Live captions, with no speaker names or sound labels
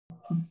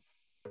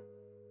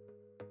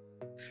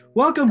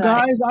Welcome,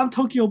 Got it. guys. I'm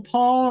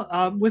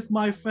TokyoPaul with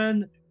my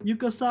friend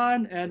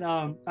Yuka-san, and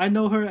I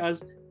know her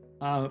as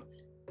uh,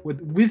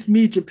 with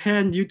me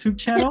Japan YouTube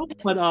channel.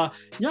 But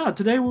yeah,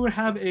 today we will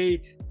have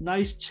a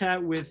nice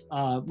chat with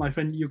my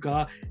friend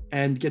Yuka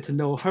and get to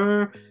know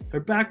her, her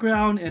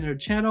background, and her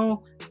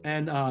channel.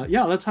 And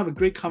yeah, let's have a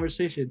great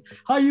conversation.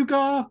 Hi,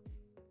 Yuka.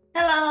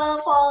 Hello,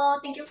 Paul.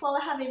 Thank you for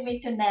having me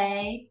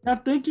today.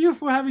 Thank you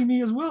for having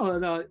me as well,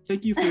 and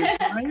thank you for your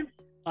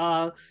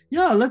time.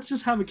 Yeah, let's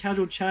just have a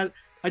casual chat.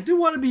 I do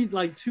want to be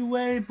like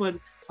two-way, but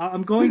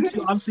I'm going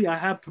to honestly. I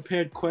have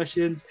prepared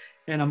questions,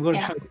 and I'm going to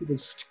Yeah. try to keep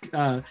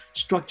it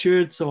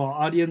structured so our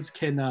audience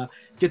can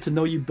get to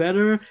know you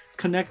better,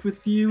 connect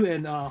with you,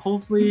 and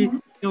hopefully,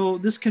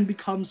 Mhm. this can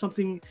become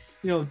something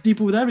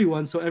deeper with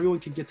everyone, so everyone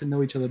can get to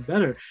know each other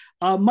better.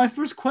 My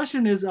first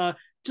question is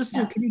just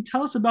Yeah. can you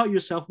tell us about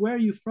yourself? Where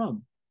are you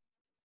from?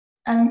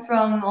 I'm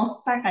from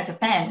Osaka,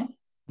 Japan.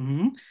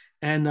 Hmm.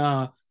 And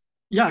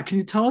yeah, can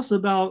you tell us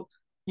about,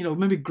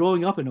 maybe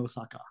growing up in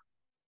Osaka?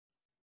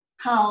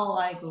 How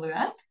I grew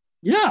up.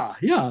 Yeah,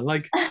 yeah.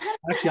 Like,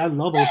 actually, I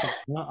love Osaka.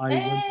 I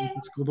went Eh,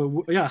 to school,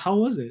 but yeah, how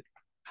was it?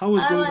 How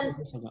was I growing up in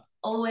was Osaka?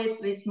 always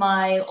with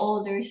my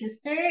older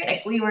sister.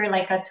 Like we were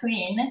like a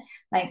twin,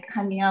 like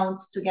hanging out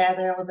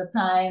together all the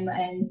time,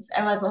 and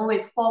I was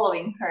always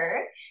following her.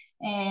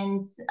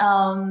 And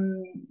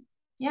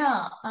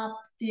yeah, up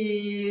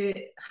to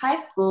high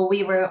school,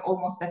 we were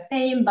almost the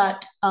same,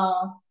 but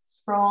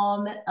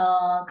from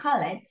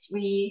college,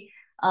 we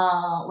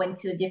went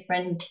to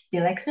different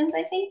directions,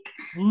 I think.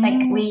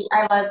 Mm,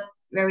 I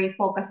was very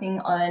focusing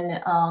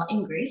on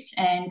English,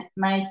 and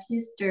my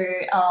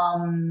sister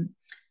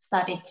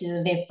started to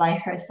live by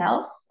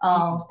herself,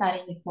 mm,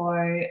 studying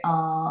for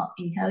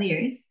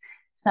interiors.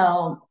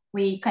 So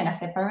we kind of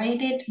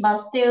separated, but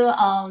still,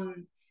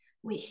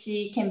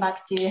 she came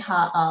back to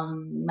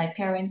my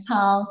parents'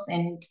 house,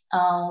 and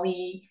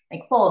we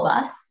like four of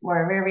us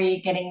were very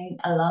getting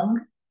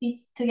along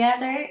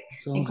together. Like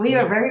sounds we great.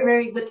 are very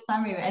very good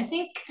family. I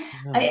think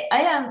Yeah.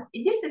 I am.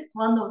 This is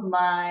one of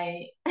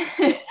my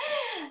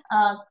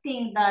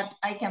thing that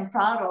I can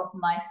proud of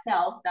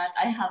myself that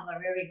I have a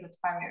very good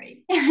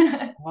family.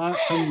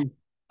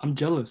 I'm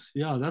jealous.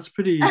 Yeah, that's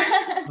pretty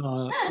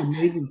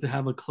amazing to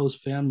have a close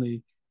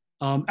family.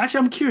 Actually,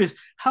 I'm curious,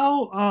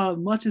 how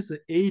much is the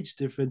age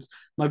difference?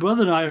 My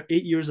brother and I are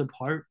 8 years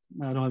apart.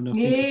 I don't have enough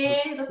figures, but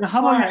Yeah, yeah, that's how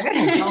about far.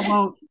 yourself? How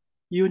about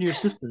you and your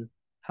sister?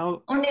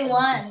 How Only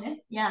one.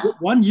 Yeah,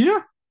 1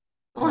 year?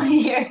 Oh, 1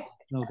 year.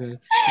 okay.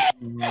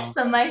 Yeah.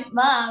 So my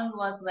mom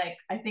was like,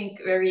 I think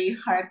very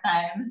hard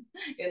time,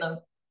 you know,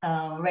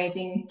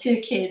 raising two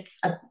kids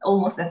at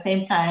almost the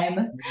same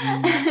time.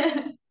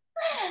 Mm.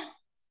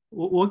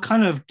 What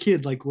kind of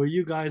kid? Like, were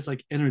you guys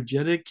like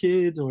energetic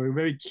kids or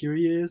very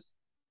curious?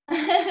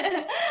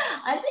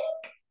 I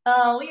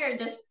think we are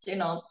just,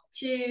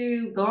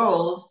 two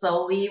girls,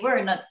 so we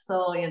were not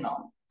so,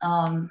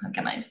 how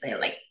can I say,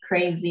 like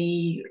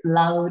crazy,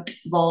 loud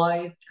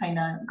boys kind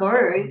of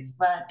girls,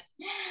 but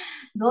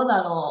どう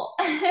だろ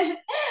う? I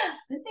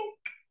think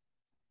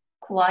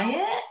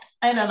quiet.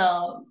 I don't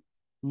know.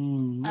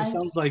 It I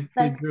sounds like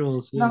like good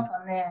girls. Yeah, なん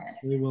かね,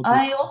 very well put.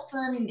 I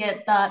often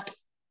get that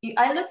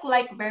I look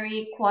like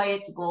very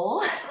quiet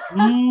girl.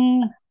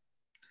 Mm,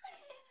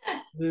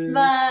 uh,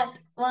 But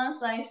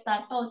once I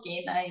start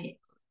talking, I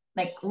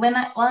like when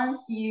I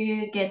once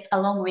you get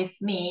along with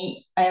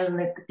me, I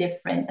look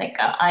different. Like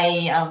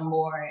I am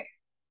more.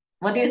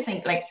 What do you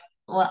think? Like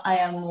what I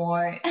am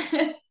more.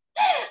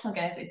 How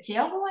can I say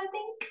cheerful? I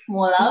think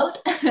more loud.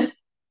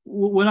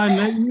 when I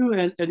met you,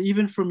 and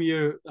even from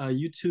your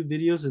YouTube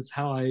videos, it's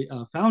how I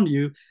found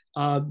you.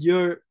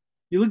 You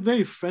look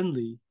very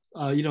friendly.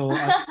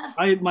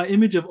 My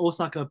image of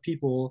Osaka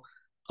people,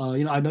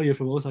 I know you're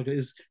from Osaka,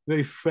 is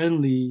very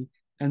friendly,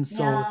 and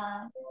so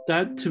Yeah.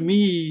 that to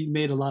me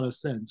made a lot of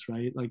sense,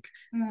 right? Like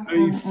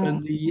very Mm-mm-mm.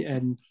 friendly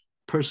and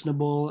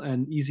personable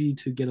and easy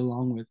to get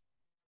along with.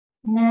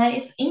 Nah,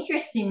 it's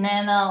interesting,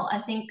 Nano. I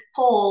think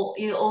Paul,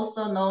 you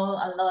also know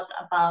a lot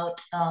about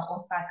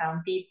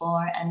Osaka people,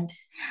 and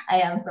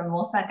I am from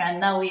Osaka, and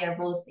now we are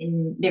both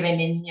in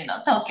living in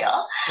Tokyo.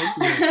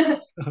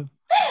 Tokyo.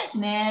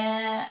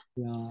 Nah,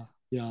 Yeah,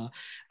 yeah.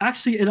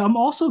 Actually, and I'm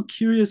also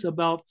curious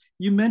about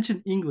you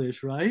mentioned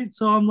English, right?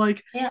 So I'm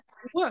like, yeah.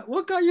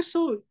 what got you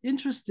so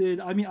interested?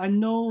 I mean, I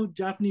know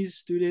Japanese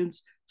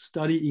students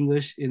study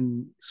English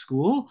in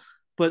school,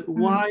 but Mm.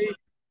 why?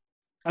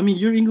 I mean,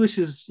 your English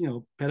is,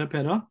 pera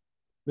pera,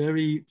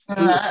 very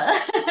fluent. Uh,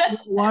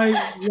 Why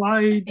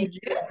thank did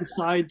you you.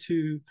 decide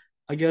to,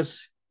 I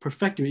guess,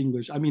 perfect your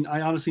English? I mean, I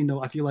honestly know,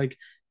 I feel like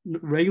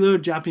regular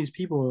Japanese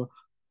people,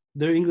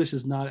 their English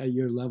is not at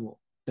your level,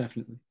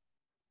 definitely.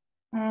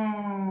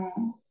 Mm.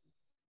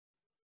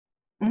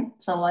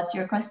 So what's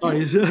your Sorry,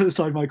 question?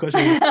 sorry, my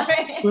question was.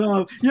 Sorry.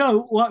 But yeah,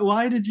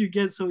 why did you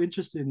get so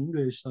interested in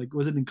English? Like,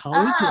 was it in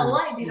college Ah, or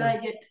why did yeah, I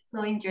get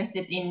so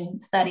interested in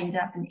studying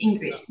Japanese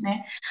English? yeah,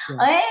 Ne?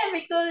 yeah.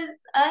 Because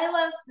I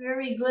was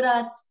very good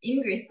at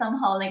English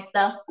somehow. Like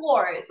the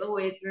score is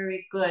always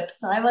very good.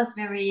 So I was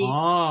very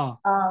Ah,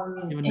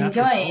 you have a natural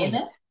enjoying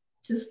talent.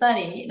 to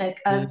study. Like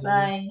as Yeah,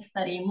 I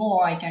study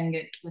more, I can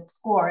get good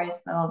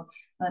scores. So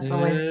that's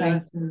always yeah.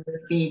 trying to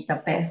be the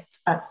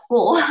best at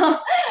school.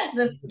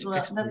 Which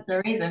expert? That's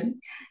the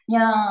reason.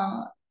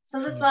 Yeah. So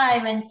that's Hmm. why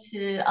I went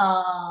to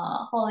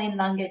foreign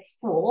language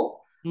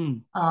school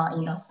Hmm.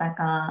 in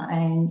Osaka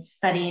and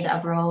studied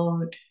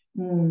abroad.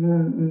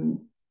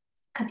 Mm-hmm.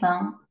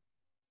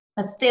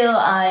 But still,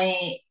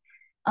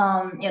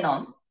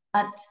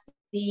 at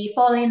the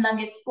foreign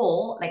language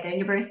school, like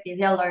universities,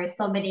 there are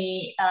so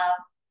many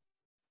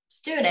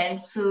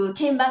students who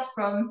came back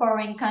from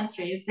foreign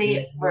countries.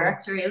 They were Yeah,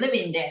 actually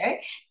living there,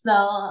 so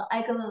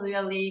I couldn't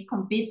really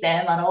compete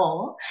them at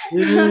all.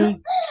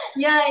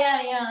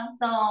 yeah. Yeah.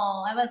 So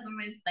I was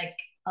always like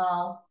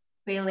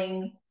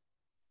feeling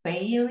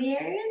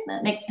failure.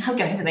 Like how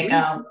can I say like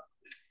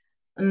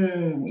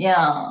Really?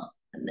 yeah.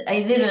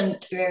 I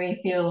didn't really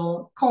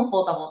feel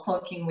comfortable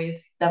talking with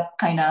that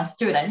kind of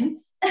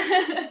students.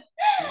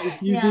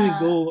 If you didn't Yeah,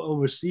 go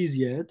overseas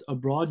yet,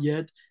 abroad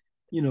yet,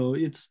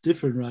 it's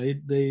different, right?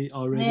 They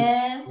already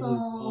yeah. know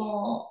it.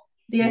 Oh,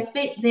 So yeah,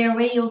 their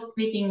way of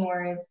speaking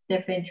was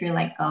definitely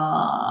like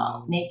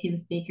yeah, native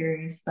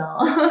speakers. So,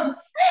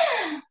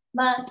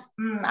 but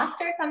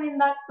after coming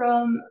back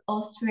from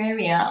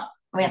Australia,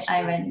 when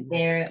I went Australia.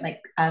 there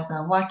like as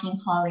a working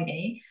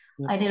holiday,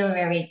 Yeah, I didn't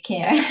really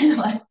care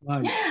much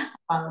nice.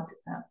 about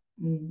that.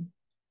 Mm.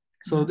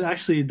 So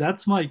actually,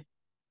 that's my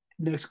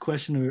next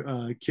question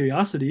or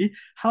curiosity.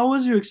 How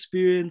was your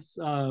experience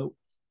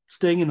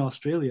staying in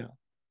Australia?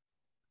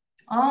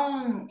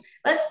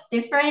 Was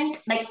different.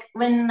 Like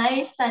when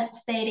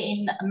stayed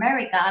in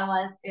America, I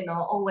was,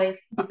 always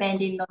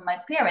depending on my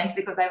parents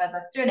because I was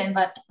a student.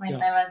 But when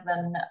Yeah. I was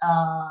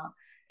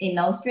in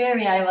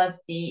Australia, I was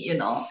the,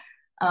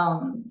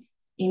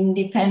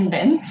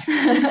 independent.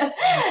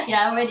 Yeah,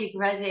 I already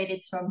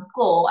graduated from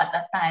school at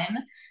that time.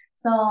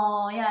 So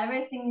yeah,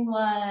 everything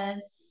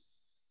was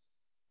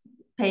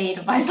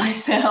paid by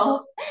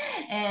myself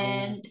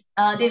Yeah. and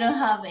didn't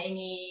have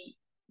any,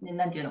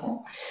 なんていう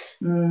の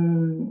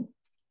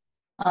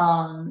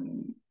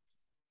um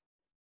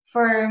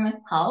firm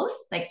house.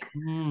 Like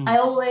Mm.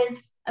 I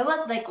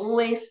was like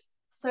always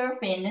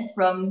surfing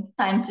from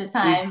time to It-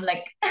 time.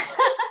 Like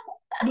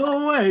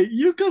no way,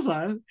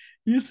 Yuka-san,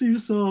 you seem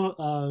so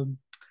how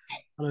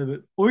do I put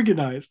it,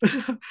 organized.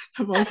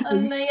 Why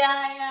people just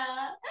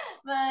yeah.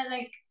 But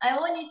like I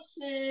wanted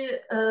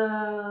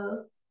to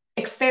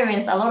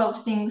experience a lot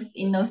of things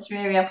in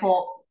Australia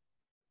for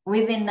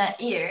within a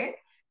year.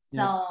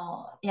 yeah.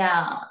 So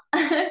yeah,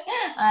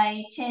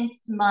 I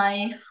changed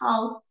my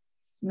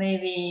house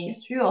maybe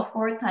 3 or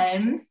 4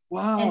 times.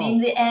 And in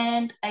Wow. the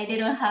end, I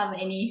didn't have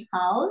any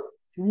house.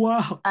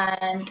 Wow.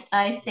 And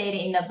I stayed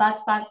in a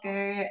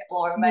backpacker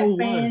or my No way.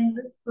 friends'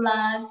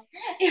 flats.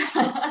 Yeah,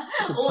 That's a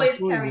tough always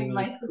word, carrying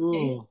but my like,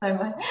 suitcase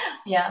oh.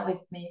 yeah,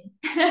 with me.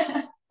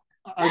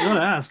 I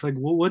gotta ask, like,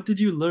 what did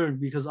you learn?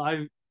 Because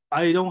I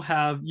don't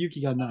have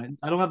Yuki got nine.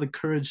 I don't have the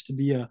courage to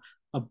be a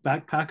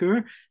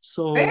backpacker.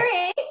 So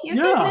Really? You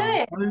can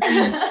yeah, do I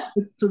mean, it.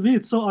 it's to me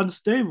it's so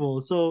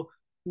unstable. So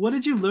what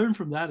did you learn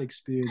from that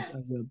experience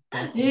as a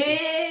backpacker?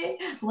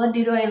 Yeah, what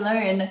did I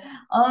learn?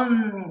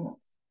 Um,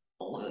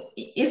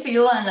 if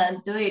you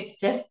wanna do it,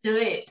 just do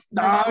it.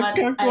 That's Ah, what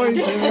can't I point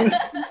did.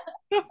 there.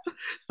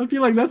 I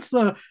feel like that's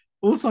the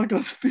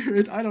Osaka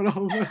spirit. I don't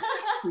know, but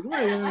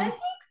I yeah,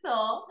 think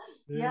so.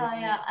 yeah.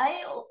 Yeah.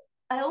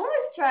 I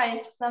always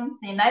try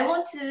something. I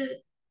want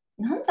to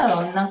なんだ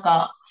ろう、なん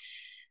か、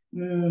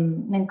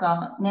なん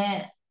か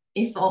ね、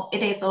it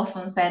is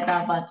often said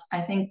that, but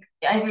I think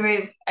I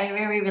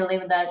really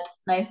believe that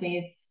life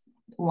is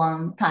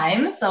one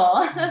time,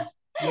 so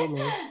YOLO.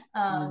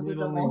 You do live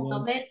the only most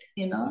of once. it,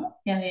 you Yeah. know?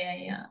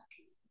 Yeah.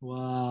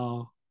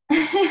 Wow.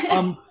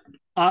 Um,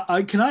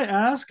 I can I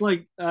ask,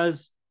 like,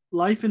 as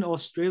life in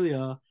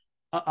Australia,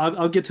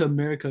 I'll get to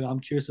America. I'm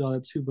curious about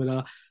that too.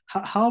 But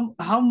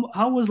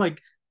how was like,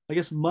 I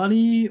guess,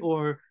 money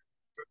or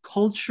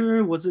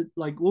culture? Was it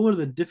like, what were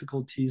the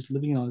difficulties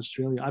living in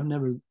Australia? I've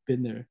never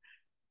been there.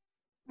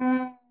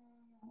 Mm,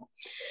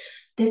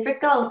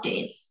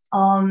 difficulties.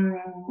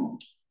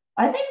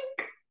 I think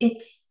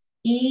it's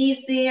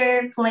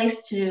easier place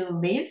to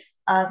live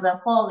as a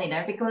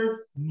foreigner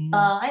because Mm.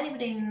 I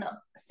lived in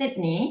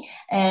Sydney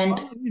and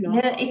Oh,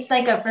 there it's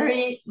like a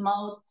very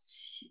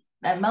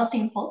a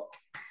melting pot,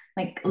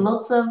 like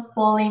lots of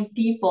foreign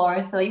people.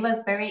 So it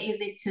was very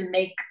easy to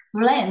make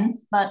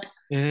friends, but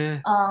Yeah.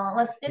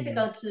 what's Okay.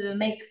 difficult to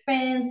make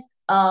friends,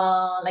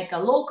 like a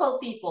local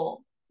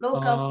people,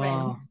 local Uh,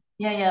 friends.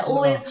 Yeah. yeah,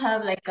 Always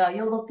have like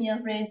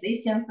European friends,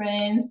 Asian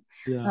friends.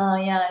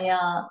 yeah.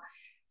 Yeah.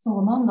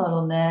 So なんだ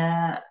ろう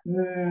ね.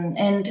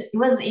 And it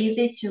was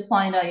easy to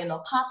find out,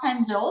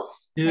 part-time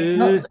jobs, like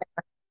not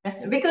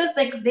Yeah. because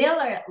like there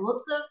are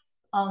lots of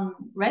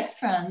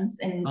restaurants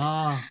and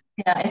Ah,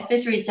 yeah,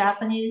 especially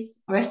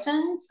Japanese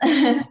restaurants.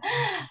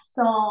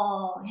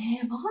 So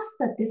yeah, what was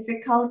the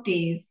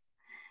difficulties?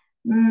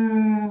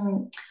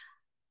 Mm,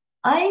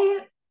 I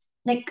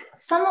like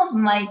some of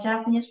my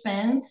Japanese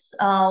friends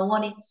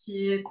wanted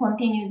to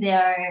continue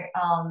their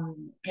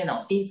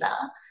visa.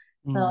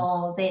 mm.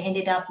 So they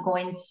ended up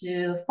going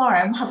to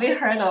farm. Have you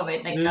heard of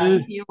it? Like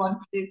Eh, if you want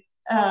to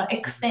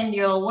extend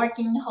your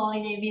working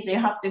holiday visa, you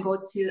have to go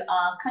to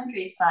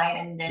countryside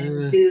and then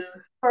eh, do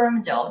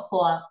farm job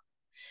for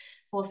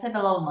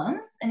several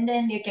months, and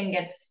then you can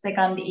get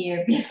second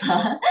year visa.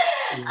 wow,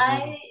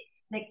 I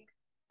like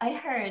I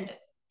heard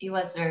it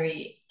was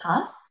very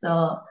tough.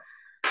 So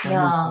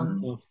yeah, farming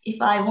sounds tough.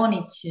 if I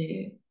wanted to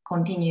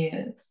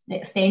continue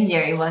staying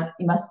there, it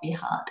must be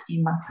hard.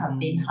 It must have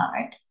been Mm.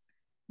 hard.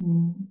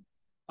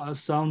 Mm.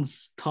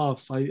 Sounds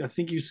tough. I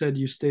think you said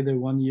you stayed there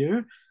 1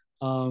 year.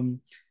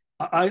 Um,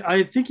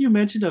 I think you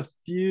mentioned a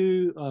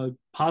few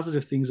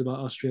positive things about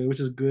Australia, which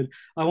is good.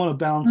 I want to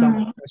balance out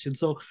my Mm. question.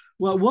 So,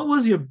 well, what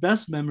was your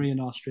best memory in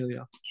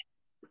Australia?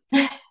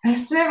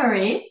 Best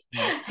memory?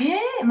 Yeah.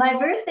 Hey, my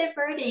birthday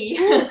party.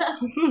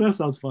 Ooh, that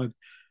sounds fun.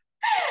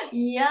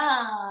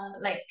 Yeah,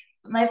 like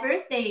my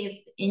birthday is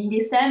in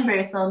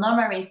December, so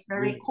normally it's Yeah.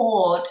 very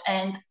cold.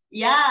 And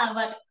yeah,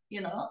 but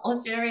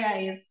Australia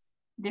is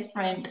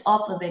different,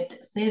 opposite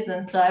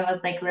season. So I was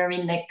like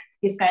wearing like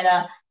this kind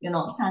of,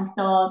 tank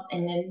top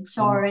and then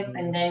shorts,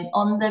 and then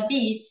on the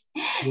beach,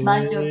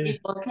 bunch of Yeah.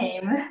 people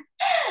came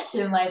to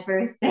my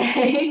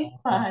birthday Wow.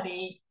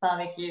 party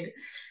barbecue.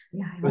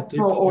 Yeah, it was Birthday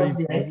so party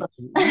Aussie. I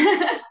barbecue. Ooh,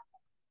 thought.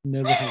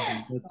 never had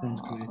that. That sounds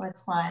Oh, it great. was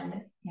fun.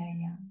 Yeah,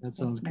 yeah. That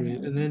sounds Best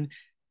great. memory. And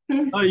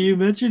then, oh, you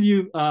mentioned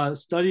you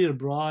studied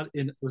abroad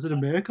in, was it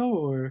America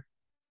or,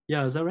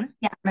 yeah, is that right?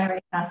 Yeah,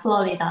 America,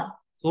 Florida.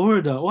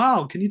 Florida.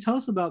 Wow. Can you tell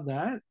us about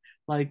that?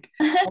 Like,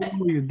 how long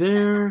were you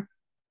there?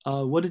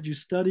 What did you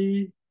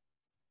study?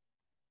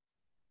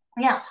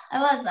 Yeah, I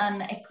was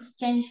an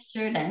exchange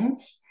student,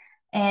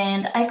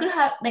 and I could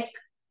have like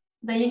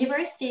the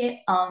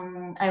university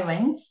I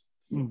went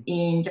to Hmm.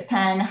 in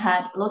Japan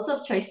had lots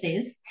of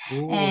choices,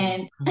 Oh.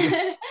 and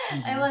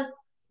I was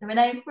when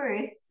I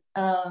first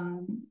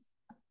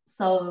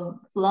saw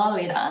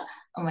Florida.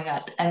 Oh my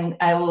God,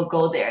 I will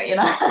go there,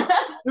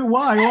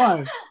 Why?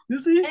 Why? You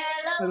see? And I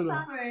I love don't know.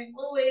 summer.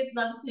 Always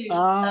love to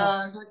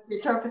Ah, go to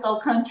tropical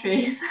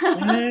countries.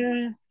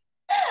 yeah.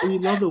 Oh, you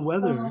love the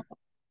weather. So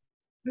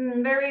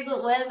very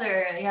good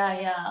weather. Yeah,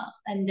 yeah.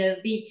 And the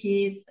beach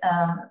is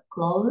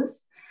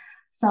closed.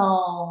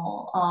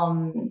 So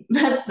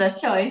that's the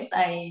choice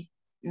I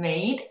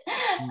made.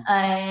 Hmm.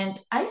 And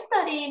I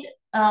studied,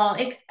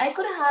 I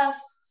could have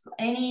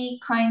any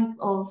kinds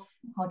of,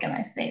 how can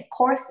I say,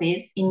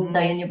 courses in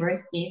the Hmm.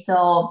 university.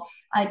 So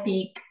I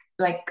picked,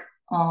 like,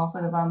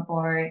 for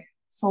example,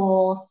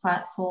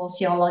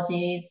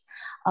 sociologies,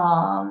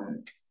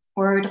 um,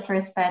 world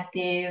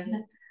perspective.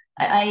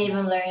 I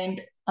even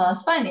learned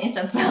Spanish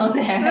as well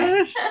there.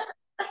 Spanish.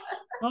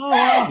 Oh,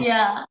 wow.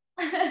 Yeah.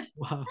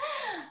 Wow.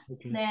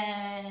 Okay.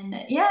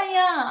 Then yeah,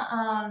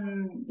 yeah.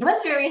 It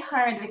was very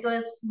hard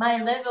because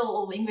my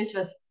level of English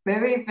was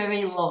very,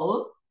 very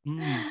low.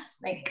 Hmm.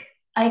 Like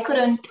I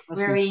couldn't Must be tough.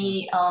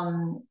 very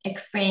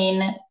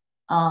explain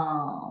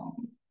um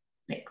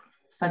like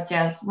such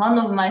as one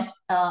of my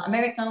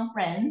American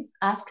friends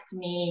asked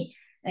me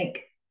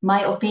like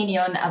my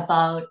opinion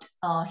about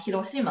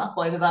Hiroshima,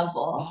 for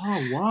example. Oh,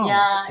 wow.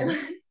 Yeah, Okay.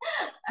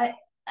 I,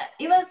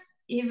 it was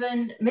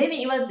even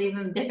maybe it was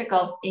even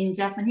difficult in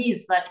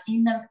Japanese, but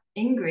in the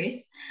English,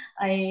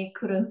 I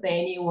couldn't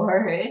say any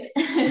word.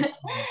 Hmm.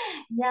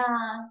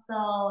 Yeah,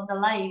 so the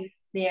life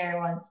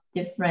there was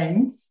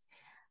different.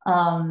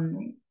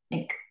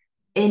 Like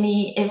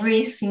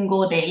every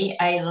single day,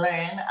 I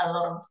learned a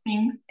lot of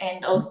things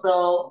and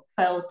also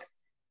felt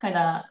kind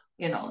of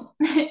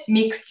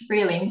mixed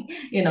feeling,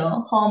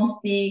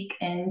 homesick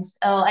and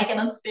oh, I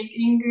cannot speak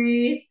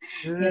English,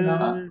 you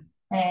know,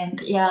 Eh,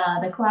 and yeah,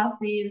 the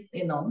classes,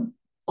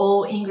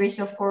 all English,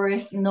 of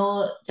course,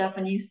 no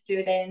Japanese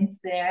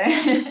students there.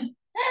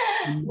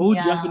 no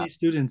Yeah, Japanese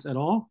students at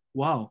all?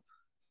 Wow.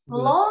 That's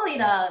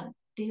Florida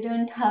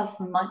didn't have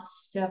much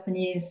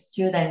Japanese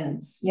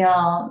students.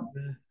 Yeah,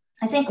 eh,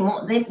 I think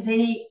more,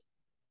 they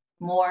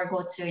more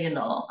go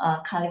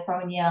to,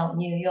 California,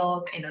 New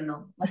York, I don't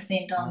know,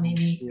 Washington,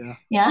 maybe. yeah.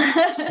 Yeah.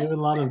 There are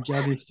a lot of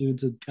Japanese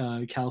students in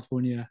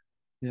California.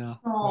 Yeah.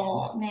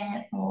 そう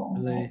ね、そう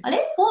思う。LA. あ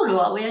れポール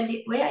は where are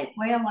you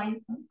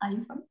from? Are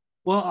you from?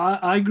 Well,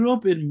 I grew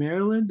up in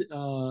Maryland,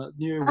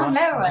 near あ、Washington,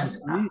 メロランド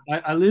か。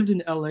D.C. I lived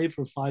in LA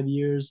for 5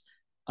 years,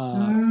 う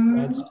ー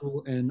grad ん。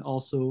school and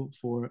also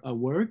for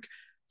work.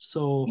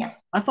 So Yeah.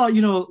 I thought,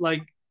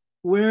 like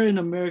where in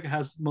America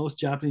has most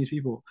Japanese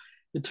people?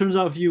 It turns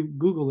out if you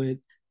Google it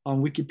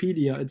on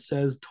Wikipedia, it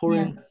says Yeah.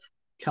 Torrance,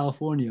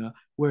 California,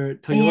 where え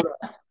Toyota,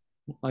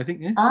 I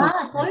think, Toyota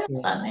ああ、ト has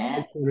ヨタ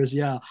ね。headquarters.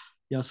 Yeah,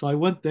 yeah. So I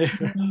went there.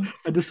 うん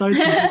I decided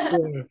to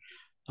move there.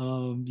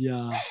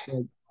 Yeah.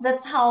 But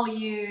That's how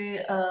you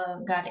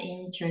got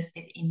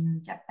interested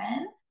in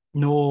Japan?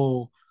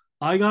 no,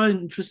 I got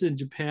interested in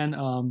Japan.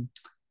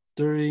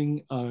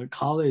 during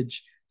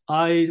college.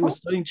 I Oh, was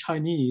studying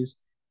Chinese,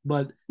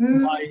 but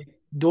mm, my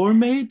dorm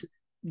mate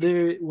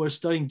they were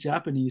studying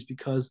Japanese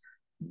because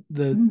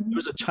there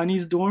was mm, a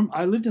Chinese dorm.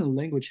 I lived in a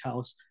language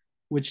house,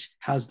 which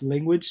has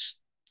language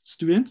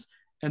students,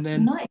 and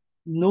then nice.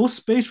 no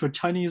space for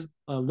Chinese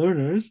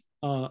learners.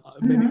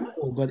 Maybe Mm-hmm.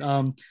 full, but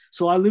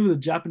so I live with the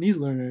Japanese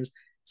learners.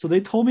 So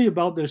they told me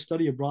about their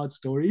study abroad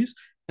stories,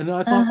 and then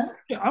I thought, Uh-huh.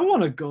 okay, I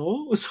want to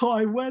go. So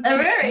I went to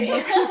Really? New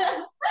York.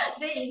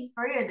 They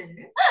inspired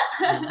you.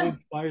 Yeah, they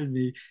inspired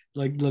me.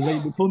 Like they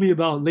told me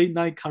about late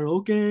night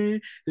karaoke.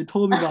 They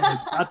told me about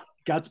like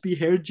Gatsby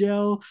hair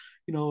gel.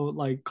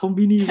 Like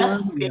konbini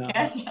run. Just Yeah,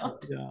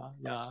 because.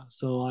 yeah.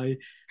 So I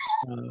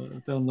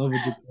fell in love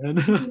with Japan.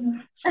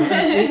 So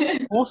and Yeah.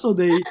 also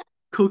they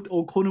cooked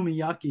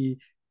okonomiyaki.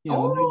 And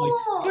they're like,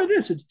 try Oh,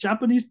 this. It's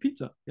Japanese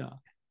pizza. Yeah,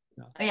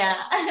 yeah.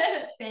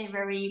 yeah.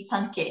 Savory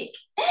pancake,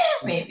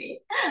 maybe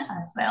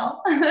as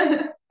well.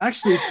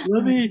 Actually, so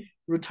let me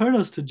return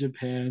us to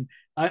Japan.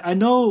 I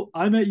know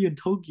I met you in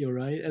Tokyo,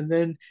 right? And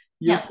then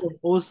you're Yeah. from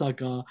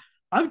Osaka.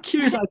 I'm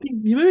curious. I think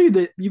maybe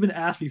that you've been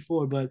asked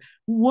before, but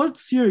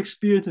what's your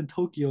experience in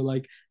Tokyo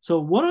like? So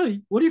what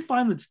do you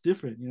find that's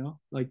different?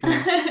 Like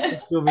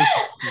Tokyo versus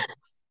Osaka.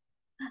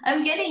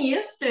 I'm getting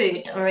used to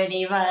it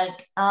already, but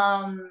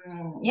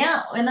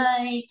yeah, when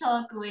I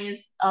talk with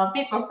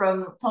people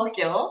from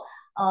Tokyo,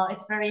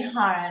 it's very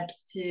hard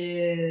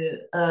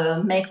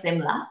to make them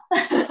laugh.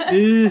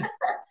 Eh,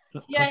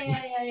 Yeah,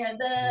 yeah, yeah,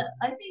 yeah.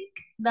 I think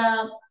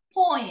the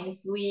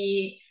points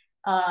we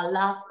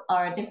laugh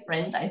are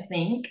different, I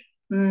think.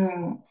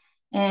 Mm.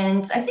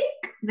 And I think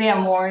they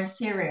are more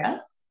serious.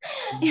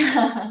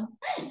 Yeah.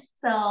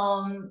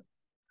 So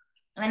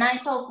when I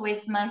talk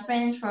with my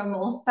friends from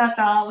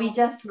Osaka, we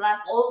just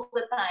laugh all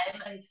the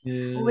time and it's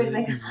always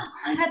like, yeah. oh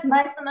my God,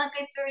 my stomach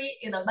is very,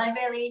 my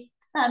belly,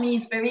 tummy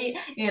is very,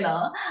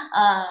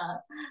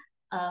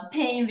 uh,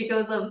 pain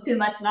because of too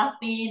much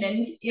laughing,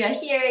 and yeah,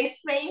 here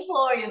it's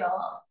painful, too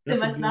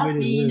That's a much good way to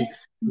laughing. live. Yeah.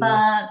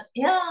 But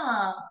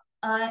yeah,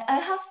 I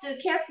have to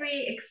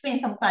carefully explain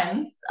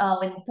sometimes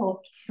when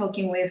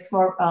talking with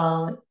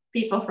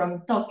people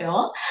from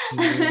Tokyo.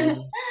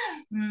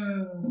 う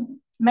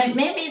ん、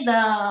maybe the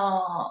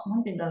な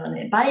んて言うんだろう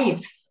ね、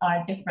vibes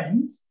are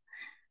different,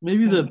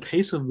 Maybe I the think.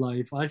 pace of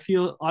life.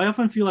 I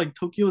often feel like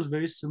Tokyo is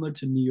very similar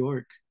to New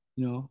York,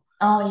 you know,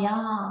 Oh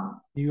yeah,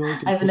 New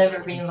York and I've Tokyo.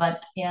 never been,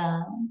 but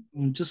yeah.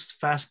 Just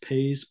fast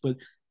paced. But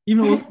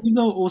even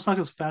though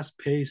Osaka's fast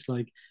paced,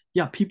 like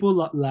yeah, people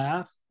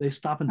laugh, they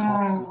stop and う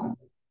talk. ん。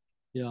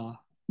Yeah,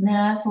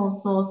 ね、そう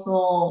そう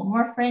そう。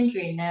more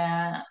friendly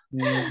ね。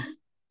yeah.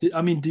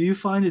 I mean, do you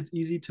find it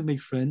easy to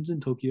make friends in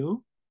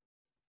Tokyo?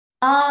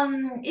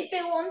 If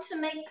you want to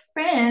make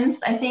friends,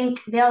 I think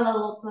there are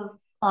lots of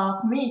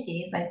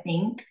communities, I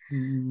think.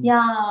 Mm.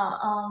 Yeah,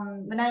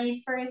 when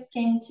I first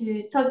came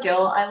to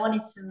Tokyo, I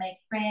wanted to make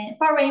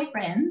foreign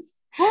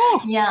friends.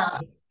 Oh, Yeah,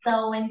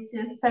 so I went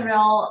to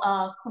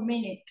several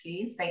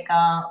communities, like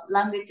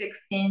language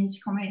exchange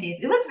communities.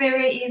 It was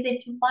very easy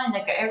to find.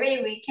 Like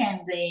every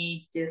weekend,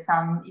 they do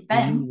some they do,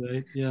 events.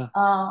 right? Yeah,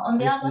 On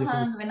the nice way other to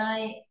host.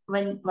 hand,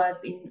 when was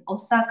in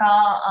Osaka,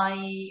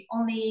 I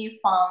only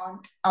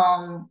found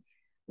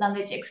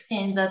language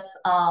exchange that's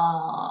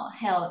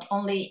held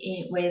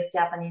only with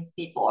Japanese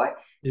people.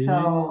 Eh,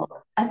 So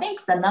I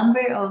think the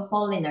number of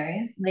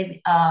foreigners,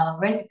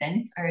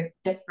 residents are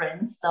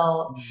different.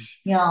 So mm,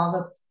 yeah,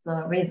 that's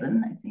the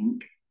reason I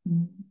think.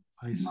 Mm.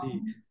 I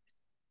see.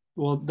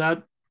 No.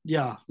 Well,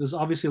 yeah, there's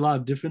obviously a lot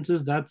of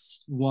differences.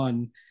 That's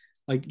one.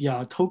 Like,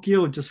 yeah,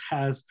 Tokyo just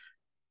has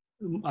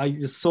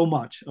just so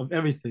much of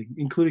everything,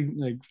 including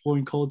like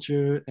foreign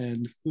culture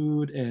and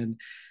food and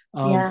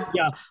Yeah.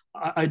 yeah,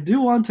 I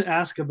do want to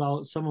ask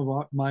about some of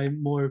my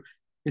more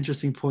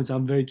interesting points.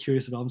 I'm very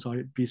curious about. I'm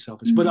sorry, be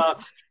selfish, but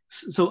Mm.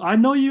 so I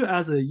know you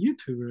as a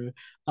YouTuber.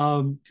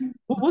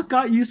 What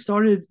got you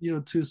started?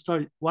 To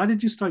start. Why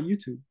did you start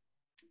YouTube?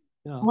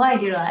 Yeah. Why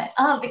did I?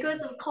 Oh,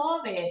 because of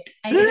COVID.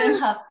 I didn't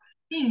have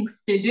things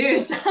to do.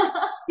 So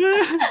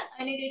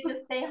I needed to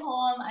stay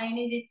home. I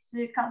needed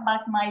to cut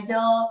back my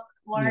job,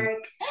 Yeah.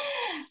 work.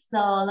 So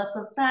lots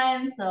of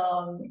time. So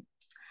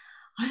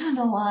I don't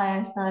know why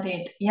I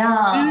started.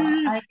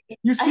 Yeah,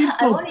 You seem I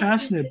so wanted to do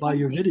passionate by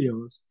your something.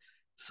 videos.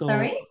 So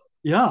Sorry?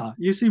 yeah,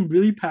 you seem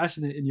really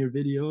passionate in your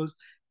videos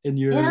and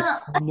your Yeah.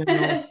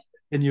 thumbnail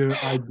and your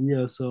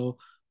idea. So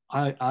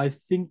I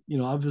think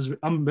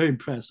I'm very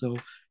impressed. So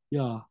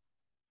yeah.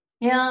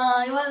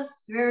 Yeah, it was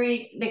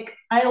very like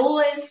I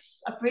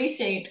always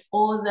appreciate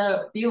all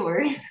the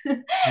viewers.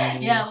 Uh,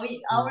 Yeah, we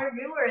yeah, our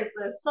viewers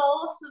are so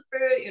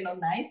super,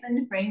 nice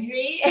and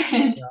friendly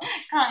and yeah,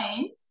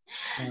 kind.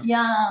 yeah.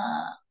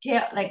 Yeah,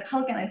 care like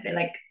how can I say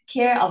like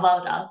care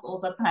about us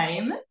all the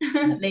time.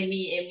 Yeah.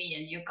 Maybe Amy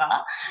and Yuka.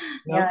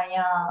 Yep. Yeah,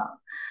 yeah.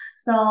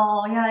 So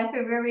yeah, I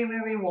feel very,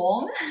 very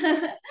warm.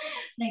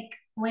 Like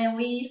when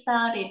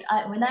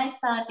I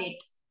started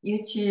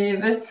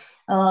YouTube,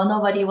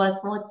 nobody was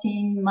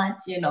watching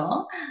much,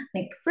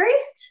 Like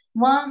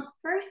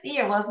first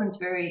year was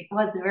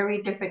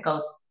very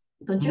difficult.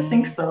 Don't you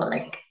think Mm, so?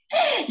 Like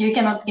you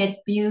cannot get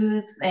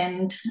views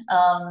and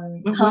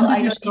When how did I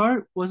you don't know,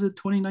 start? Was it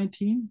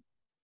 2019?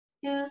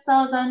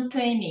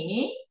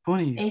 2020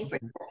 20.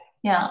 April.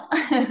 Yeah.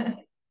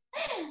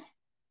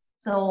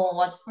 So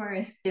what's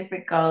first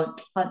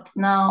difficult, but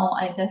now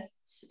I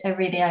just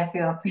every day I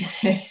feel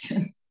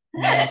appreciation.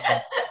 Mm.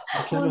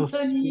 The channel's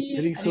本当に getting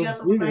あり so が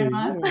とうござい big.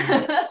 ます。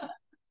Yeah,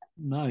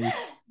 nice.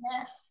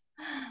 ね。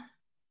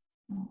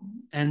うん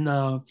And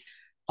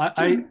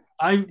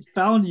I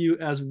found you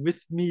as with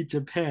me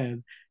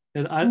Japan,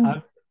 and I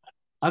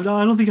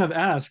don't think I've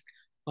asked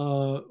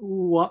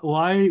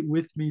why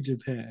with me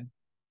Japan.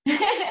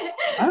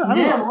 I don't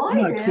ね、know. I'm 多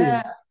い not clear.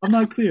 ね。I'm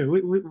not clear.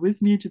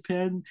 With me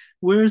Japan,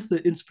 where's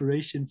the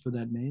inspiration for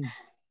that name?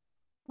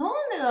 な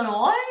んでだ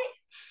ろう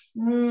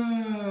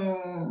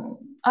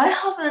I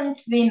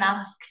haven't been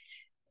asked.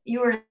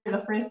 You were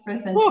the first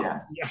person to Oh,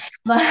 ask. yes.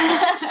 But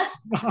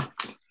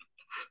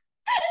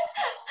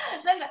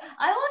なんか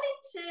I wanted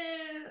to,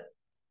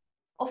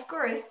 of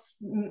course,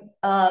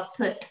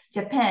 put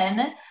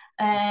Japan,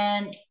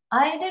 and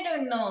I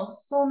didn't know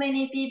so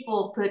many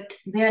people put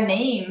their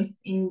names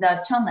in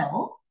the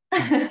channel.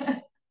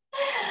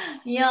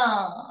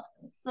 Yeah,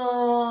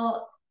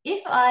 so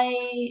if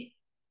I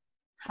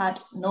had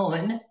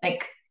known,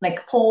 like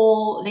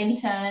Paul,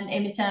 Remy-chan,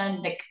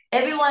 Emi-chan, like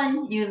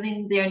everyone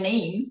using their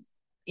names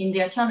in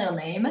their channel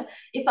name.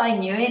 If I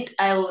knew it,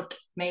 I would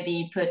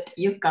maybe put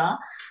Yuka,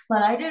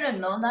 but I didn't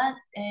know that,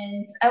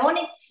 and I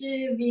wanted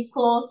to be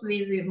close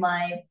with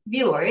my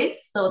viewers,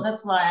 so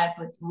that's why I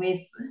put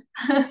with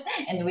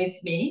and with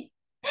me.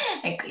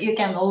 Like you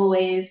can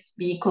always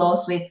be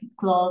close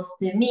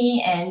to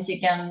me, and you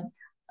can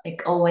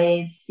like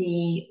always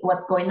see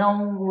what's going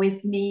on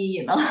with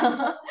me.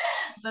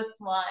 That's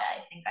why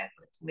I think I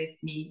put with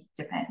me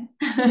Japan.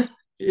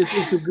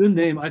 It's a good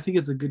name. I think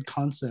it's a good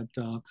concept.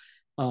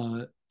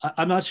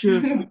 I'm not sure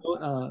if you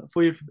know,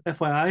 for your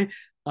FYI,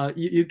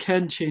 you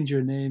can change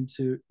your name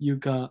to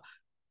Yuka,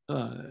 you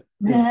know,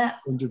ね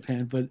from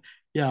Japan. But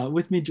yeah,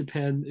 with me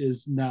Japan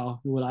is now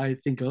what I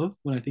think of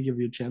when I think of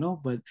your channel.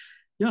 But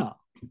yeah,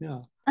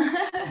 yeah,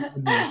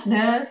 good name.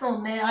 ね、そ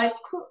うね。I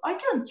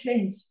can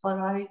change, but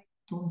I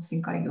don't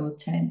think I will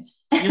change.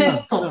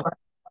 Yeah, そう。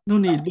no, no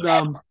need.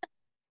 But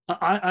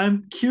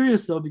I'm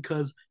curious though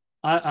because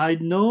I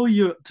know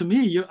your to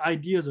me your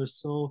ideas are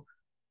so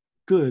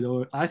good,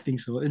 or I think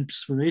so,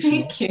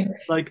 inspirational. Thank you.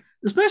 Like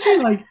especially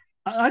like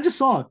I just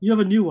saw you have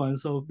a new one,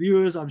 so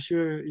viewers, I'm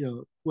sure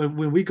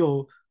when we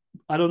go.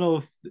 I don't know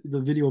if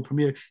the video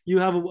premiere. You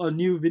have a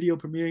new video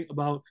premiering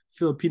about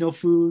Filipino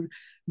food.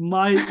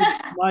 My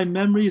my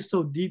memory is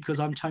so deep because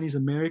I'm Chinese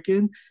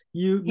American.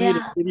 You made a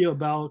Yeah. video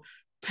about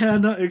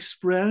Panda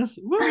Express.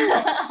 Woo!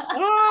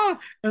 Ah!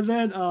 And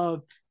then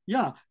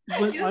yeah,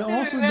 but You I still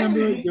also remember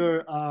remember me.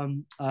 your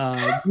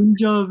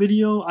ninja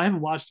video. I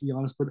haven't watched to be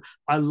honest, but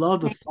I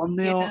love the Thank you.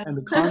 thumbnail and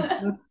the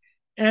concept.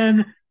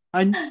 And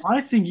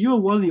I think you're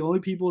one of the only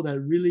people that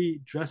really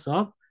dress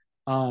up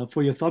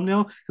for your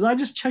thumbnail because I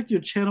just checked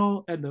your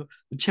channel and the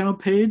channel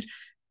page.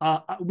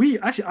 We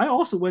actually I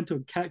also went to a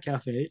cat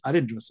cafe. I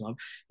didn't dress up.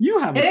 You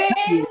have a cat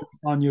Eh? ears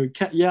on your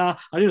cat. Yeah,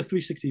 I did a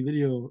 360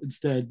 video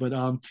instead, but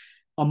on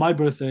my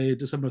birthday,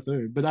 December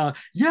 3rd. But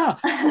yeah,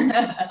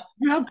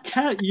 you have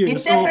cat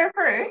ears. So December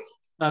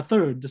 1st,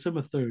 third,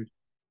 December 3rd.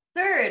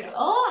 3rd.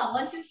 Oh,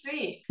 1, 2,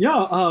 3.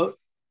 Yeah,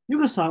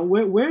 Yuka-san,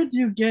 where do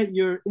you get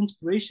your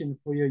inspiration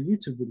for your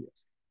YouTube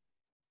videos?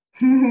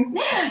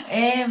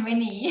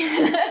 Many.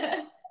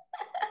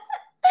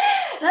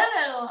 なん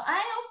だろう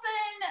I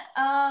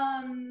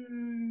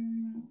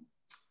often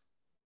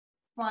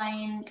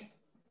find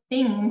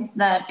things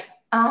that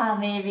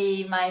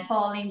maybe my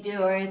following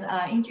viewers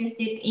are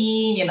interested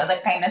in,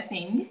 that kind of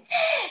thing.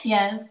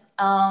 Yes,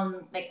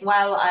 like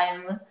while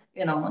I'm,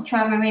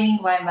 traveling,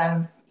 while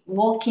I'm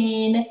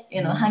walking,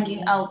 hanging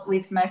Mm, out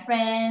with my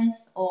friends,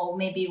 or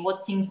maybe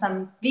watching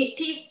some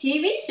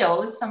TV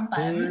shows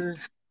sometimes.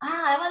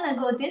 yeah, I want to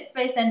go this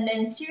place and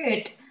then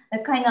shoot. The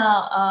kind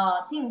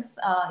of things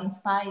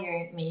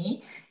inspired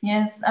me.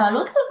 Yes,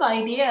 lots of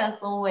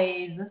ideas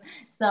always.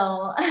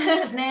 So,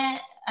 ね,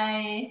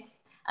 I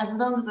as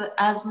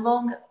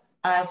long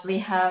as we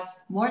have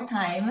more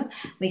time,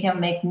 we can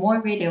make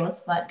more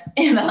videos. But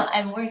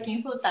I'm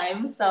working full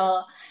time,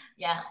 so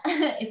yeah,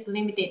 it's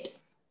limited.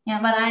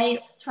 Yeah, but I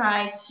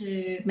try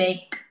to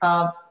make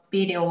a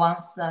video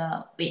once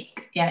a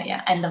week. Yeah,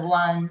 yeah, and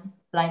one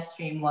live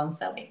stream once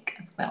a week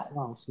as well.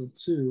 wow. So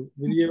two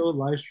video,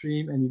 live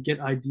stream, and you get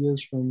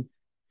ideas from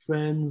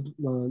friends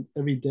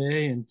every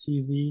day and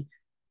TV.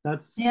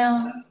 That's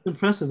Yeah,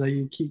 impressive that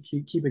you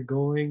keep it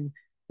going.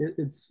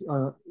 It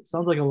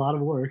sounds like a lot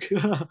of work.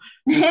 That's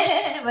but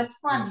yeah,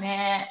 fun,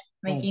 man. fun.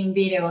 Making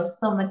videos,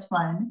 so much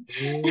fun.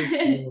 Yes,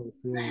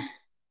 yes, yes.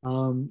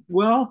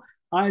 Well,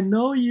 I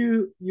know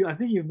you. I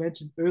think you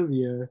mentioned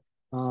earlier,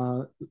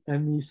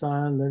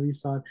 Emmy-san,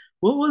 Levi-san.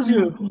 What was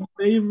your Mm.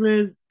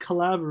 favorite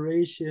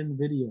collaboration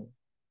video?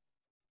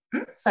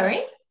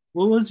 Sorry?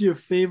 What was your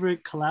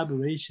favorite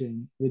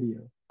collaboration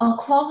video? Oh,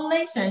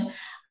 collaboration.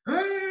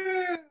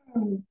 Mm.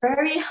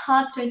 Very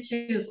hard to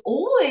choose.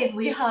 Always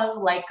we have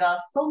like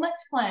so much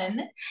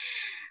fun.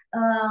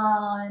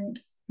 And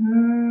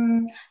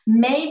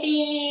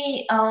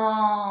maybe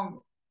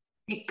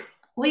like,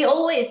 we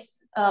always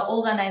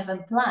organize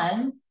and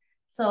plan.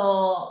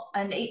 So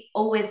and it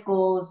always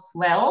goes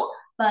well.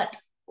 But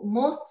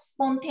most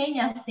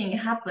spontaneous thing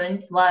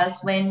happened was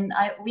when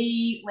I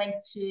we went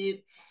to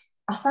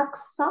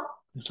Asakusa.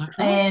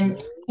 Osaka?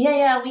 And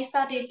we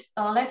started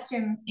a live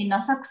stream in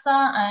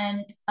Asakusa,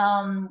 and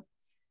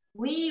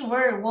we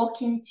were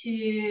walking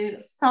to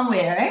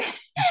somewhere,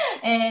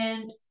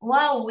 and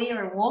while we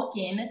were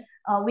walking,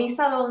 we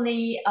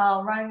suddenly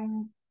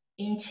ran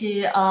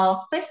into a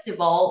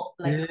festival,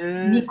 like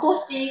Yeah.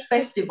 Mikoshi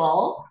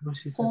Festival,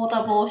 Yoshi Festival.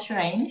 portable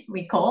shrine,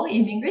 we call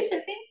in English, I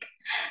think.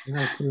 I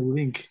gotta put a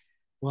link.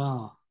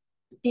 Wow.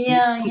 Do you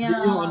Yeah, have a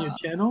video on your yeah.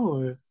 channel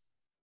or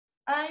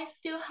I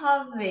still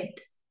have it.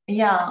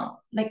 Yeah,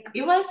 like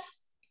it was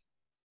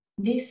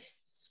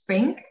this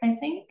spring, I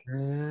think.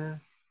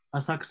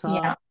 Asakusa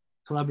Yeah.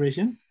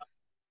 collaboration?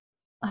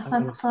 I gotta,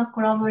 Asakusa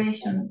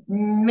collaboration.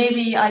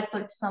 Maybe I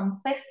put some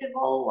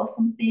festival or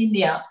something.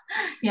 Yeah.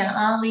 Yeah,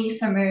 early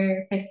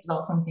summer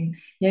festival something.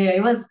 Yeah,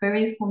 it was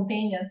very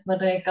spontaneous,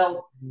 but like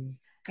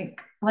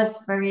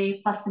was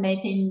very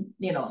fascinating,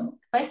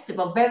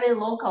 festival, very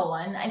local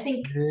one. I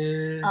think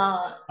yeah.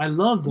 uh I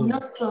love those.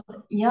 not so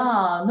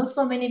yeah, not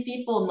so many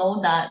people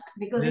know that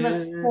because it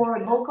was Yeah. for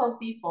local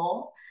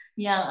people.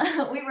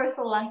 Yeah, we were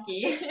so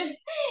lucky.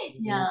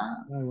 Yeah.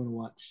 Yeah. I want to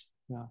watch.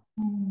 Yeah.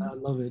 I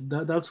Mm. love it.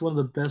 That's one of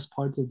the best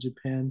parts of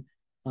Japan.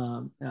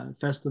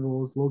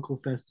 Festivals, local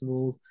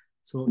festivals.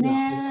 So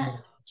yeah, Nah,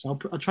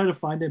 I'll try to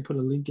find it and put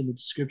a link in the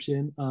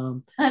description.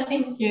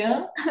 thank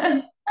you.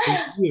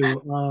 Thank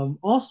you.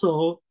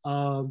 Also,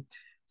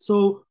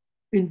 so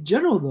in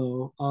general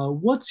though,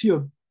 what's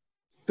your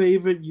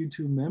favorite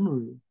YouTube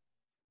memory?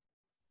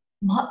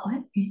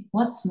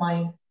 What's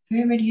my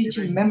favorite YouTube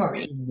Favorite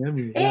memory? YouTube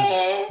memory, yeah.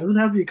 Eh, Doesn't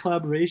have to be a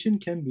collaboration,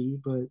 can be,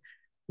 but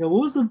yeah,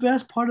 what was the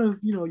best part of,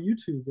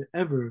 YouTube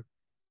ever?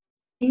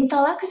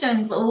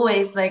 interactions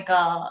always like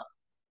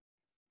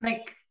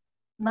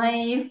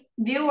my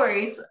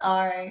viewers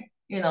are,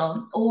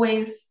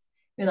 always,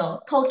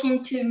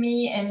 talking to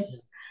me and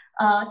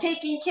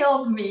taking care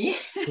of me.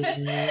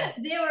 Uh,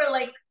 They were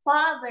like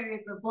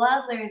fathers or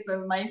brothers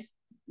of my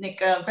like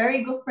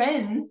very good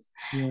friends.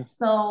 yeah.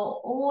 So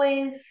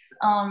always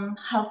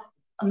have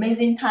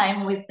amazing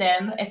time with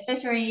them,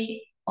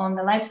 especially on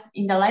the live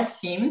in the live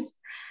streams.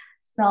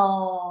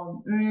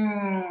 So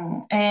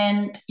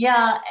and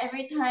yeah,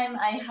 every time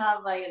I have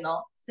a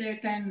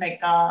certain like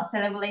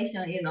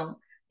celebration,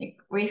 like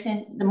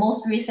the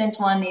most recent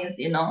one is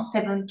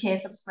 7K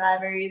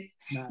subscribers.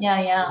 Yeah,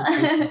 Nice.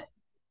 yeah.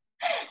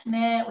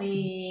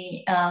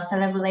 We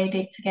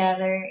celebrated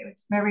together.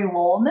 It's very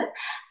warm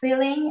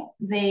feeling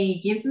they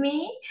give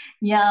me.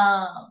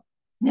 Yeah.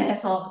 ね、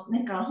そう、な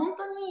んか本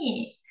当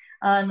に、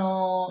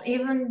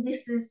even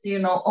this is,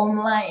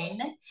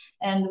 online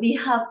and we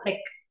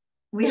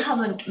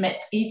haven't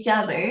met each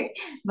other,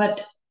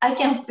 but I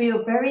can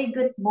feel very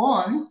good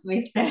bonds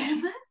with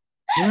them.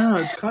 Yeah,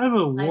 it's kind of a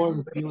I warm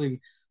love it. feeling.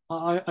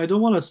 I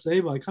don't want to say,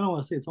 but I kind of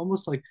want to say it's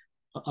almost like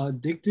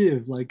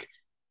addictive. Like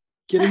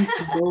getting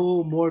to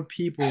know more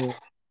people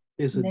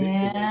is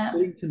addictive. Like ね、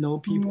getting to know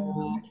う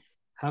people, ん、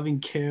having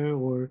care,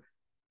 or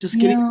just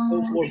いや getting to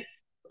know ー、more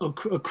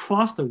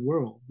across the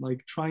world.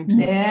 Like trying to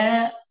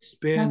ね、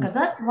なん expand. か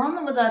that's one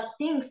of the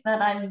things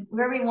that I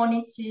really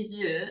wanted to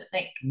do.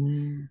 Like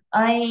Mm,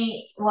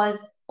 I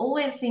was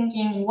always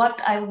thinking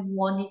what I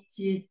want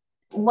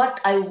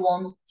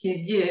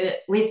to do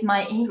with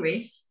my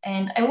English,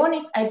 and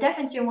I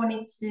definitely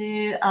wanted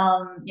to,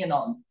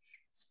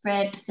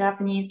 spread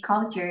Japanese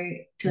culture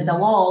to the mm,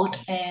 world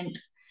and,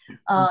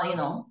 you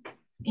know,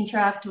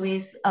 interact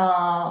with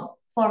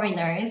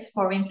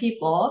foreign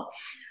people.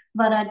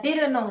 But I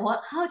didn't know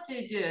what to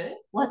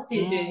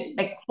mm. do,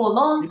 like for a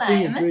long You're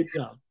doing a time. great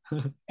job.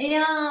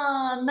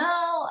 Yeah,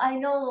 now I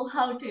know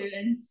how to,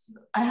 and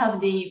I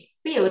have the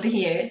field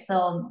here,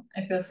 so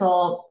I feel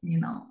so,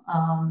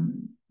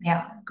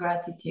 yeah,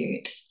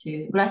 gratitude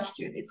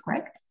is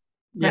correct.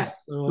 Yes,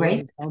 so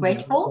Grace, it sounds right.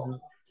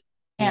 grateful.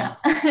 Yeah,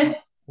 yeah. Yeah.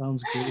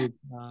 Sounds great.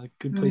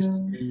 Good place to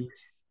Mm, be.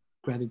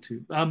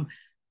 Gratitude. And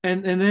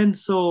then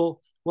so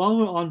while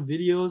we're on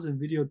videos and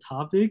video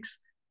topics,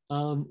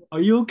 are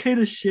you okay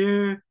to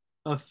share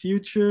a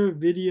future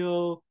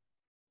video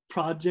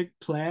project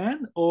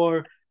plan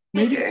or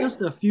maybe future.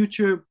 just a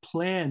future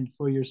plan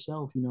for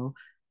yourself, What's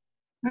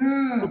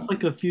Mm.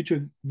 like a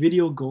future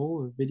video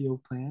goal or video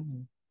plan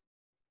or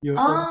your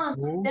own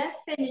goal?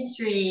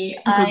 Definitely.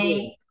 Yuka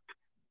goal.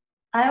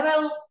 I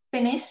will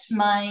finish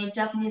my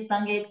Japanese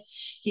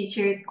language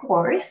teacher's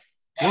course.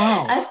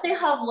 Wow. I still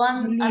have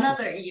one Congratulations.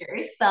 another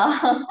year,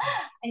 so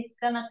it's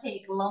gonna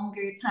take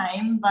longer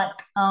time,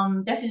 but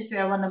definitely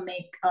I wanna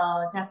make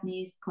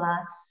Japanese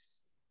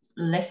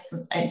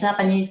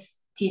Japanese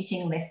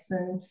teaching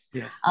lessons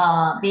Yes,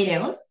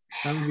 videos.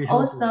 that would be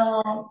helpful.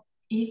 Also,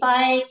 if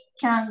I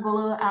can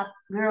grow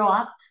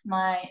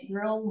my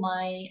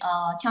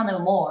channel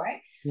more,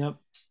 Yep.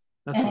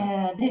 That's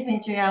right.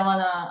 Definitely, I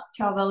wanna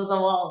travel the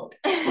world.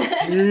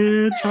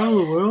 Yeah, travel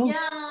the world?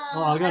 Yeah,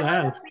 Oh, I I gotta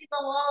wanna ask. see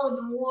the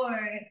world more.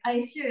 I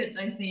should,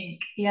 I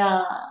think.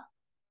 Yeah.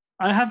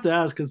 I have to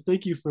ask because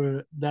thank you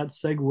for that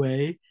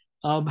segue.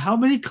 How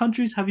many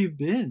countries have you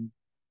been?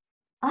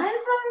 I've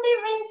only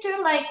been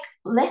to like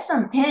less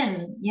than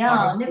 10. Oh,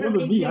 Yeah, never more than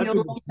been me. to I've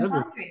been to European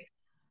 7. country.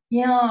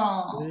 Yeah,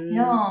 Uh,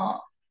 yeah.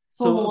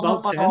 so そう、だ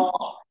about から、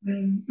ten? う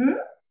ん、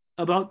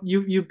About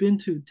you've been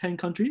to 10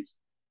 countries?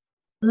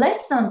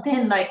 less than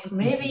 10, like Less than 10.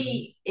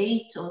 maybe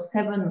 8 or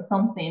 7 or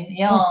something. Oh,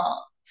 Yeah.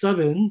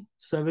 7.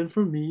 7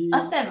 for A me.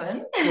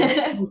 7? So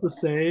almost the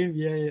same.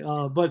 Yeah.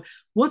 Yeah. But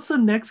what's the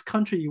next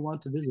country you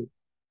want to visit?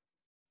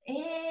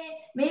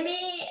 Maybe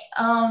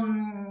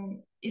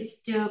it's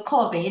still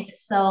COVID,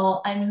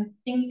 so I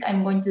think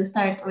I'm going to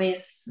start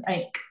with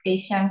like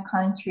Asian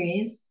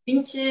countries.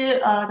 Been to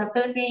the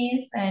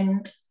Philippines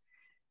and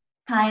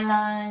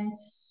Thailand,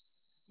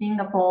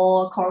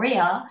 Singapore,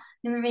 Korea.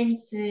 Never been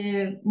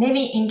to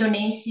maybe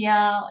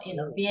Indonesia,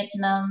 Oh,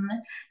 Vietnam.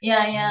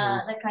 Yeah, nice. yeah,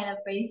 the kind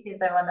of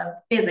places I wanna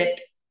visit.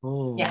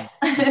 Yeah.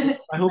 Oh,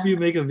 I hope you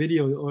make a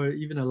video or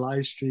even a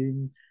live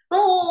stream.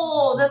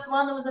 So that's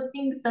one of the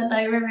things that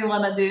I really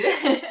wanna do.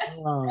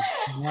 Ah,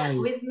 nice.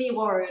 With me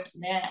world.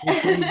 Yeah.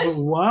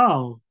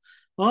 Wow.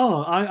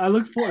 Oh, I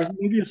look forward. Is it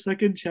maybe a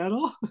second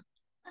channel?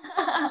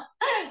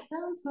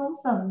 Sounds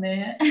awesome,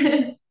 man.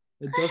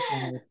 It does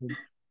sound awesome.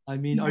 I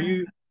mean,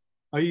 Yeah.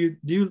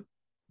 do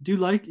you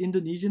like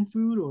Indonesian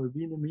food or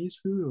Vietnamese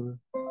food or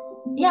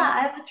Yeah,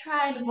 I've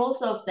tried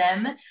both of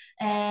them.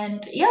 And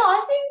yeah,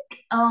 I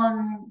think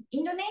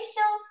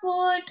Indonesian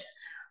food,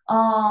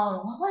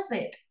 what was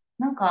it?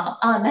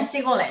 ナ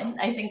シゴレン.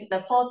 I think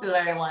the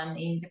popular one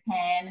in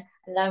Japan.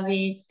 I love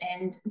it.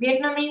 And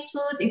Vietnamese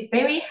food is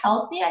very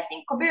healthy. I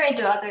think compared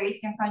to other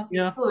Asian countries'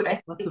 yeah, food, I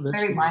think lots of it's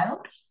very vegetables.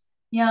 mild.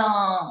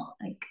 Yeah,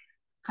 like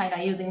kind of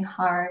using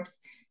herbs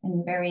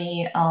and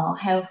very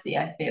healthy,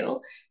 I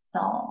feel. So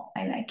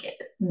I like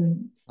it.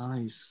 Mm.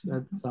 Nice.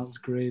 That sounds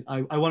great.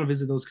 I want to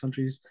visit those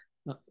countries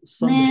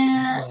someday.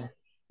 네,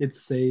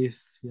 It's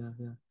safe. Yeah,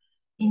 yeah.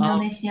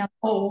 인도네시아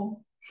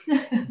포.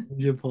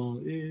 Indonesia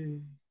Paul.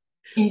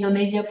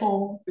 인도네시아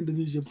포.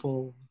 Indonesia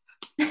Paul.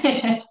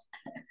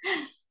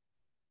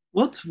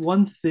 What's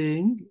one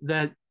thing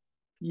that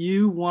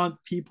you want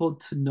people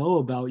to know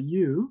about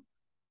you,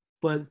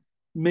 but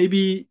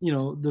maybe,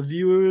 the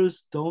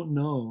viewers don't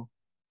know?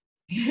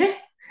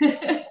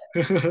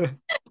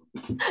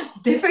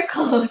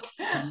 Difficult.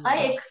 I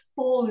Yeah.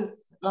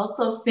 expose lots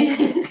of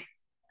things.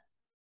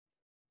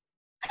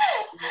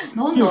 Your favorite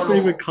なんだ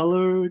ろう。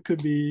color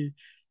could be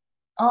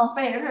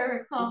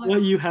favorite color.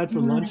 what you had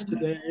for lunch うん。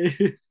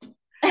today.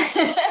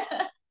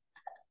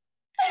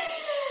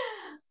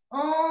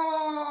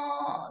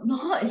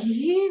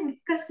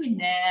 難しい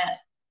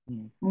ね。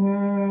Hmm. う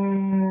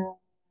ーん。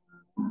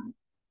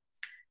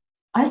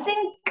I think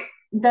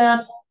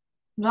the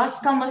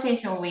last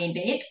conversation we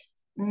did,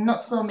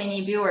 not so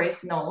many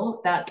viewers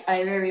know that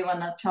I really want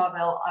to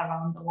travel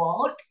around the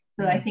world.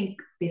 So I Hmm.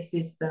 think this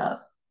is the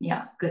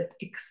good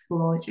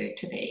exposure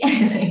today,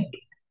 I think.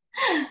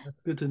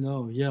 That's good to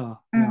know. Yeah,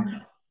 yeah.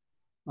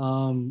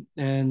 Mm,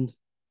 And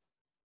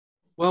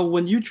well,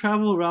 when you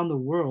travel around the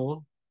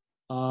world,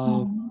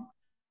 uh,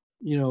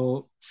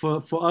 mm,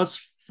 for us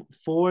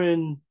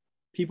foreign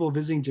people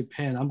visiting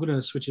Japan, I'm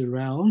gonna switch it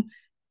around.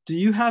 Do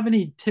you have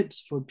any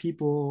tips for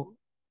people,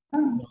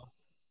 mm,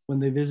 when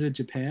they visit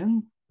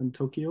Japan and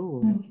Tokyo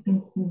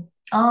mm.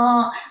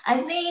 I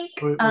think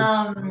or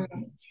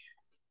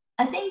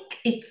I think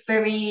it's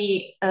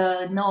very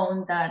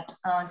known that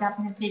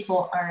Japanese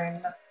people are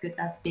not good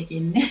at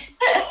speaking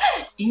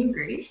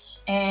English,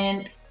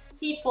 and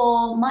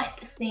people might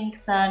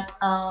think that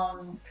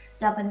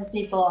Japanese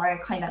people are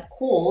kind of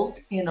cold.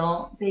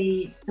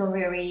 They don't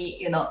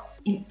really,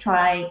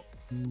 try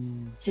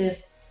Mm, to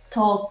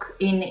talk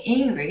in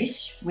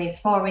English with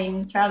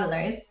foreign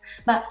travelers.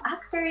 But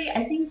actually,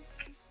 I think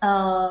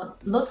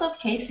lots of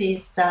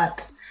cases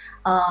that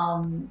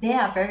they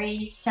are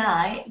very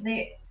shy.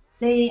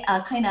 They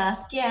are kind of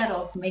scared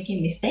of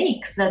making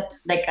mistakes.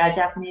 That's like a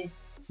Japanese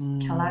mm,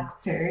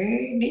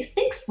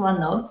 characteristics,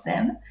 one of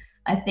them,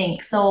 I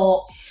think.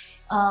 So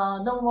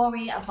don't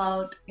worry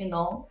about,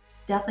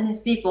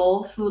 Japanese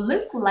people who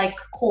look like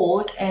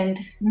cold and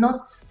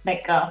not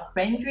like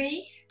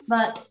friendly,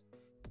 but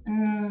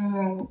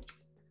um,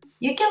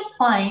 you can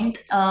find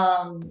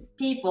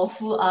people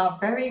who are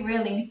very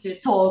willing to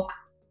talk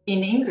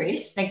in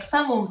English. Like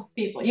some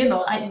people,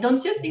 I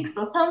don't you think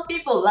so? Some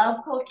people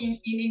love talking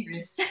in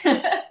English.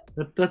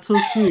 that's so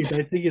sweet.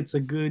 I think it's a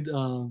good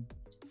Yeah.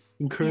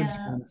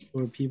 encouragement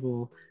for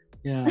people.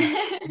 Yeah,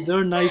 there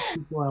are nice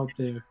people out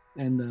there,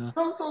 and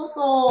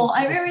So,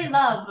 I really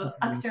love,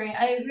 actually,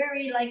 I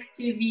really like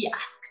to be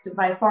asked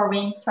by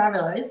foreign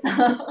travelers.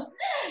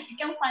 You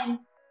can find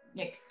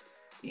like,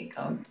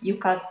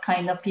 Yuka's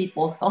kind of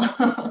people. So,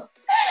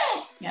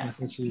 yeah.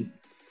 especially.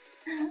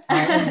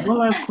 And one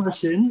last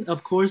question.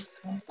 Of course,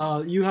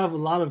 you have a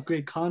lot of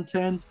great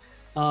content.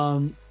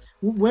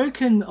 Where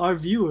can our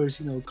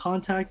viewers,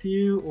 contact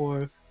you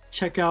or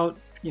check out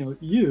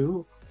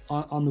you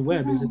on the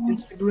web? Is it Mhm.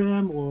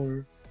 Instagram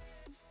or?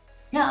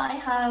 Yeah, I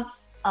have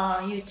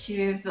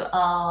YouTube,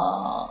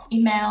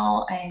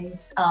 email, and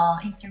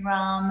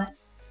Instagram.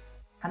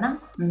 かな?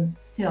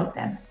 Two of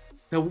them.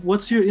 Now,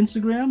 what's your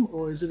Instagram,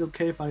 or is it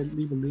okay if I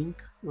leave a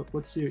link?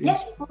 What's your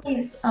Yes, Instagram?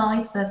 please.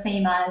 It's the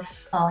same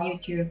as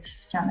YouTube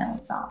channel,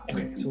 so Okay,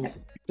 please reach so out.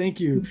 thank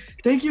you.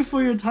 Thank you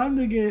for your time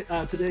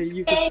today,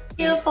 Yuka. Thank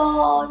you,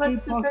 Paul. It Good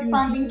was super talking with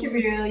fun you.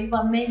 interview. You were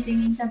amazing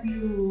Oh, it was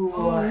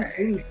interviewer.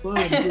 really fun.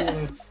 You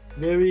were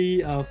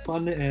very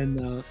fun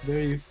and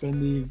very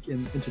friendly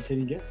and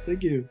entertaining guest.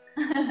 Thank you.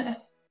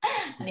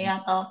 あり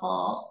がとう、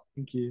Paul.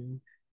 Thank you.